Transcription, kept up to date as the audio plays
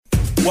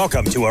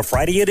Welcome to a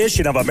Friday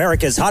edition of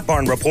America's Hot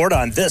Barn Report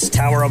on this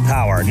Tower of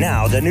Power.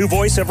 Now, the new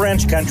voice of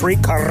ranch country,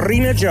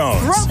 Karina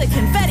Jones. Roll the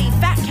confetti.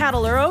 Fat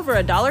cattle are over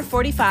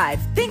 $1.45.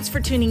 Thanks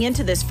for tuning in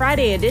to this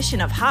Friday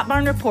edition of Hot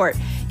Barn Report.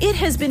 It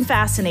has been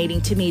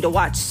fascinating to me to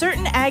watch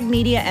certain ag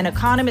media and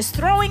economists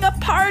throwing a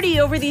party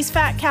over these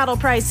fat cattle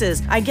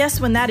prices. I guess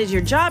when that is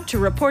your job to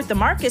report the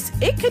markets,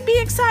 it could be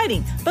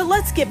exciting. But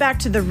let's get back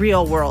to the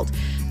real world.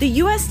 The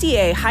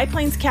USDA High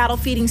Plains Cattle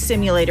Feeding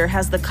Simulator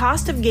has the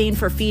cost of gain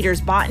for feeders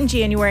bought in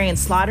January and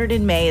slaughtered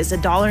in May as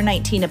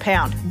 $1.19 a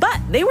pound. But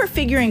they were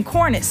figuring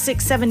corn at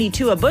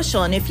 $6.72 a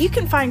bushel, and if you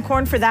can find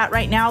corn for that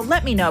right now,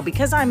 let me know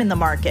because I'm in the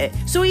market.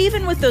 So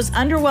even with those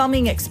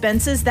underwhelming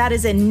expenses, that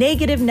is a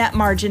negative net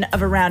margin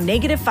of around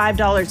negative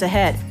 $5 a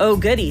head. Oh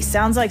goody,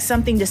 sounds like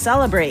something to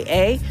celebrate,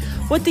 eh?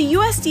 What the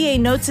USDA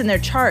notes in their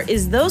chart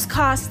is those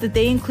costs that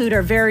they include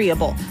are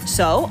variable.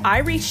 So I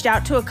reached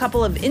out to a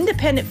couple of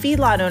independent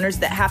feedlot owners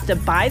that have to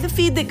buy the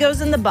feed that goes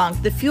in the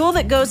bunk, the fuel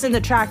that goes in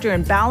the tractor,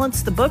 and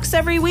balance the books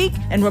every week.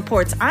 And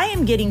reports I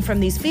am getting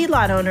from these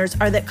feedlot owners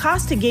are that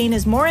cost to gain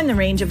is more in the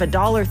range of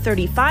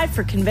 $1.35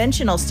 for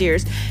conventional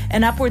steers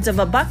and upwards of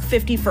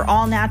 $1.50 for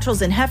all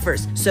naturals and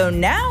heifers. So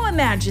now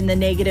imagine the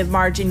negative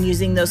margin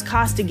using those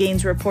cost to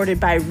gains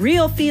reported by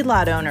real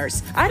feedlot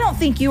owners. I don't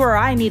think you or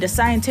I need a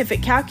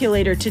scientific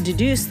calculator to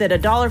deduce that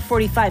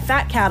 $1.45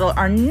 fat cattle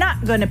are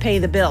not going to pay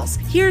the bills.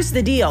 Here's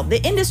the deal.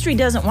 The industry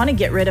doesn't want to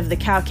get rid of the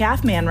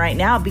cow-calf man right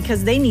now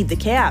because they need the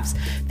calves.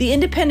 The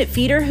independent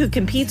feeder who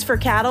competes for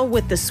cattle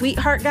with the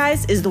sweetheart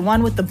guys is the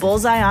one with the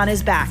bullseye on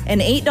his back. An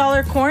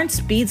 $8 corn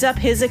speeds up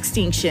his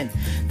extinction.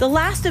 The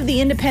last of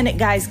the independent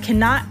guys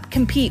cannot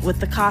compete with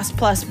the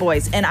cost-plus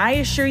boys, and I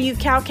assure you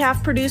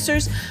cow-calf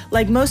producers,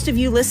 like most of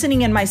you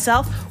listening and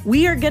myself,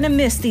 we are going to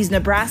miss these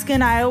Nebraska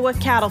and Iowa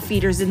cattle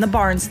feeders in the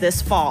barns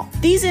this fall.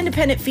 These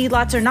independent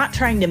feedlots are not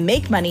trying to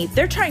make money,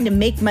 they're trying to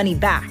make money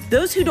back.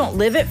 Those who don't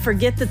live it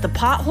forget that the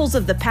potholes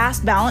of the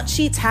past balance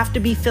sheets have to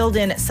be filled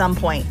in at some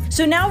point.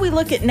 So now we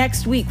look at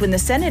next week when the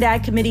Senate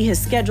Ag Committee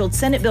has scheduled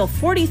Senate Bill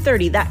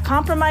 4030, that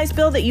compromise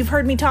bill that you've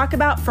heard me talk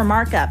about, for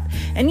markup.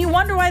 And you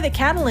wonder why the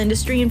cattle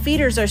industry and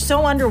feeders are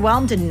so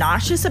underwhelmed and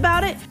nauseous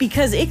about it?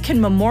 Because it can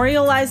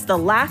memorialize the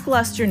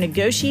lackluster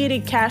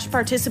negotiated cash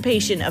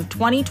participation of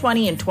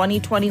 2020 and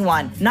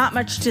 2021. Not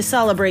much to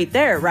celebrate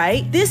there,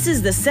 right? This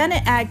is the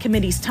Senate Ag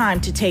Committee's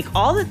time to take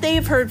all that they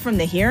have heard from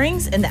the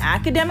hearings and the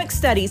academic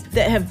studies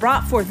that have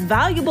brought forth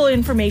valuable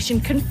information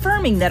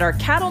confirming that our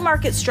cattle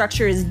market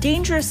structure is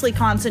dangerously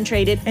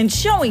concentrated and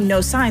showing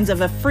no signs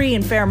of a free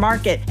and fair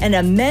market, and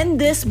amend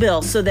this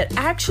bill so that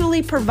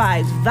actually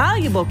provides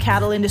valuable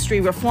cattle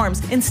industry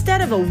reforms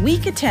instead of a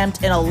weak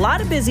attempt and a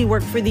lot of busy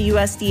work for the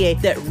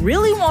USDA that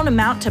really won't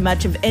amount to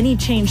much of any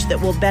change that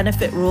will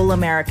benefit rural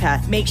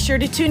America. Make sure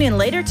to tune in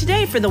later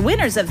today for the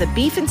winners of the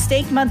Beef and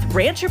Steak Month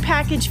Rancher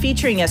Package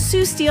featuring a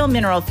Sioux Steel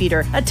mineral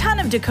feeder, a ton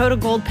of Dakota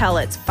Gold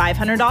pellets,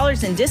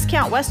 $500 in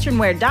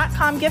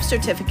discountwesternwear.com gift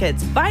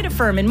certificates,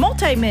 Vitafirm and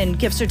Multi-Min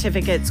gift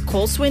certificates,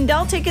 Cole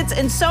Swindell tickets,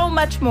 and so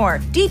much more.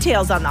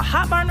 Details on the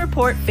Hot Barn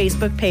Report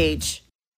Facebook page.